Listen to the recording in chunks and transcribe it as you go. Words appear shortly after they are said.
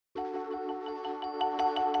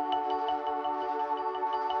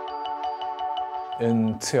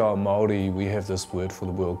In Te Ao Māori, we have this word for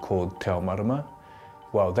the world called Te Ao Marama.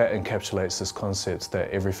 Well, that encapsulates this concept that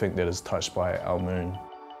everything that is touched by our moon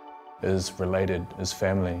is related, is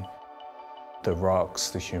family. The rocks,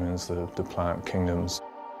 the humans, the plant kingdoms.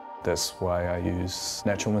 That's why I use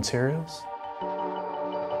natural materials.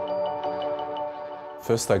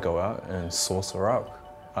 First I go out and source a rock.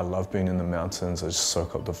 I love being in the mountains. I just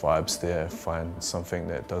soak up the vibes there, find something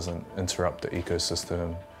that doesn't interrupt the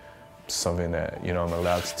ecosystem, something that, you know, I'm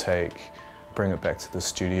allowed to take, bring it back to the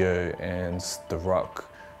studio, and the rock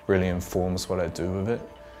really informs what I do with it.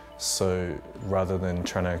 So rather than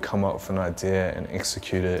trying to come up with an idea and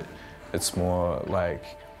execute it, it's more like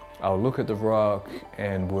I'll look at the rock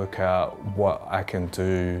and work out what I can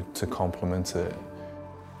do to complement it.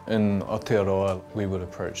 In Aotearoa, we would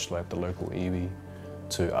approach like the local iwi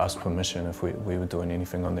to ask permission if we were doing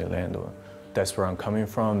anything on their land. Or that's where I'm coming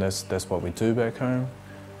from, that's what we do back home.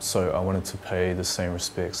 So I wanted to pay the same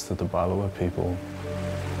respects to the Palawa people.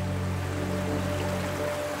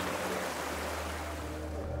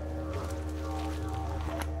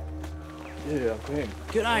 Yeah, okay.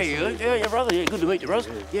 G'day, yeah, your brother. Yeah, good to meet you, Russ.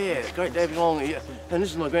 Yeah, great to have you along here. And this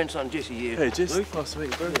is my grandson, Jesse here. Hey, Jesse. Luke. Nice to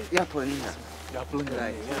meet you, bro. Yeah,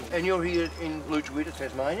 G'day. And you're here in Whitten,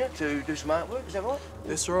 Tasmania, to do some artwork, is that right?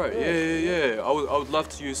 That's right, yeah. I would love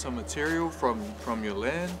to use some material from your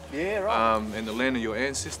land. Yeah, right. And the land of your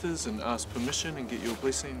ancestors, and ask permission and get your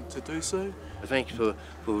blessing to do so. Thanks for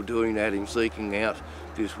doing that and seeking out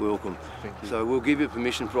this welcome. Thank you. So we'll give you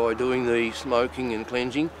permission by doing the smoking and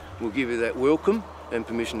cleansing. We'll give you that welcome and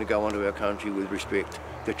permission to go onto our country with respect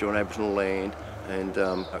that you're on Aboriginal land and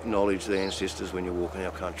acknowledge the ancestors when you walk in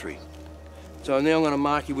our country. So now I'm going to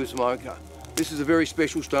mark you with some ochre. This is a very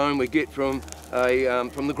special stone we get from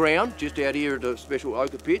the ground, just out here at a special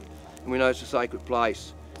ochre pit, and we know it's a sacred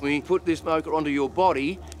place. When you put this ochre onto your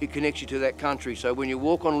body, it connects you to that country. So when you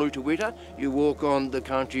walk on Lutawita, you walk on the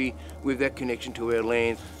country with that connection to our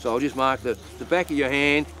land. So I'll just mark the back of your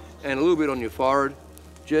hand and a little bit on your forehead,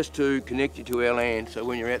 just to connect you to our land. So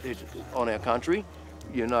when you're out there on our country,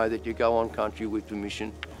 you know that you go on country with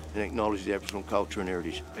permission and acknowledge the Aboriginal culture and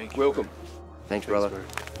heritage. Thank you. Welcome. Thanks, brother.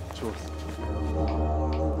 Sure.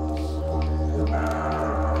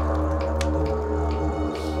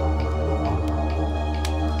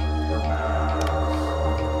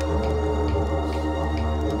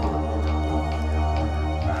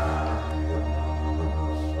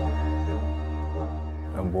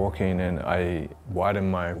 I'm walking and I widen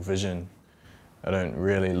my vision. I don't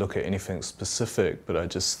really look at anything specific, but I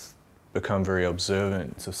just become very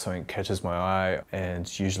observant if something catches my eye,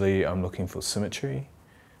 and usually I'm looking for symmetry,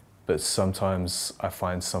 but sometimes I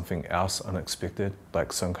find something else unexpected,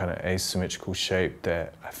 like some kind of asymmetrical shape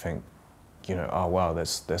that I think, you know, oh wow,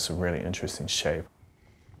 that's a really interesting shape.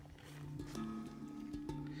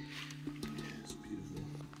 It's beautiful.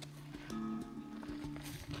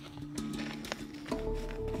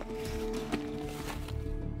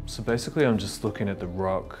 So basically I'm just looking at the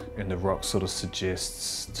rock, and the rock sort of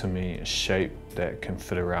suggests to me a shape that can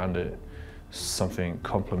fit around it, something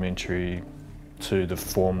complementary to the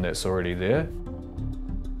form that's already there.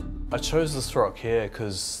 I chose this rock here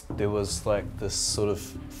because there was like this sort of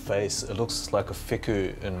face. It looks like a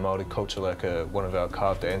wheku in Māori culture, like one of our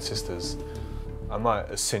carved ancestors. I might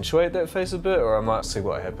accentuate that face a bit, or I might see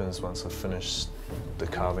what happens once I've finished the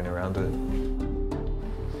carving around it.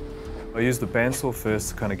 I use the bandsaw first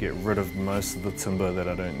to kind of get rid of most of the timber that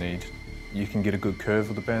I don't need. You can get a good curve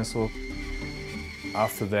with the bandsaw.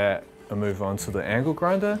 After that, I move on to the angle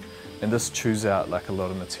grinder, and this chews out like a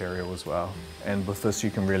lot of material as well. And with this,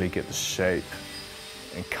 you can really get the shape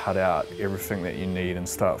and cut out everything that you need and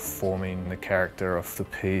start forming the character of the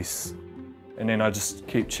piece. And then I just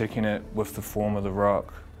keep checking it with the form of the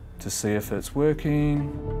rock to see if it's working.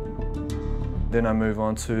 Then I move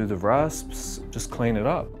on to the rasps, just clean it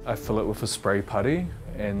up. I fill it with a spray putty,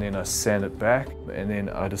 and then I sand it back, and then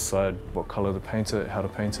I decide what color to paint it, how to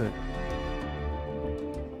paint it.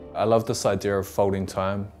 I love this idea of folding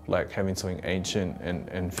time, like having something ancient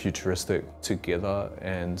and futuristic together,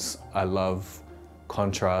 and I love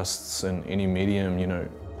contrasts in any medium, you know.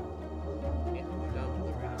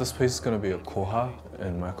 This piece is going to be a koha.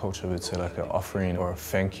 In my culture, we'd say like an offering or a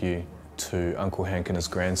thank you to Uncle Hank and his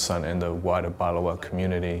grandson and the wider Palawa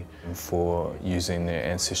community for using their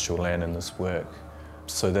ancestral land in this work.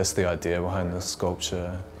 So that's the idea behind this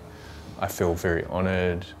sculpture. I feel very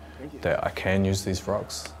honoured that I can use these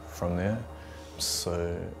rocks from there.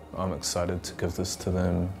 So I'm excited to give this to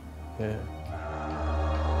them, yeah.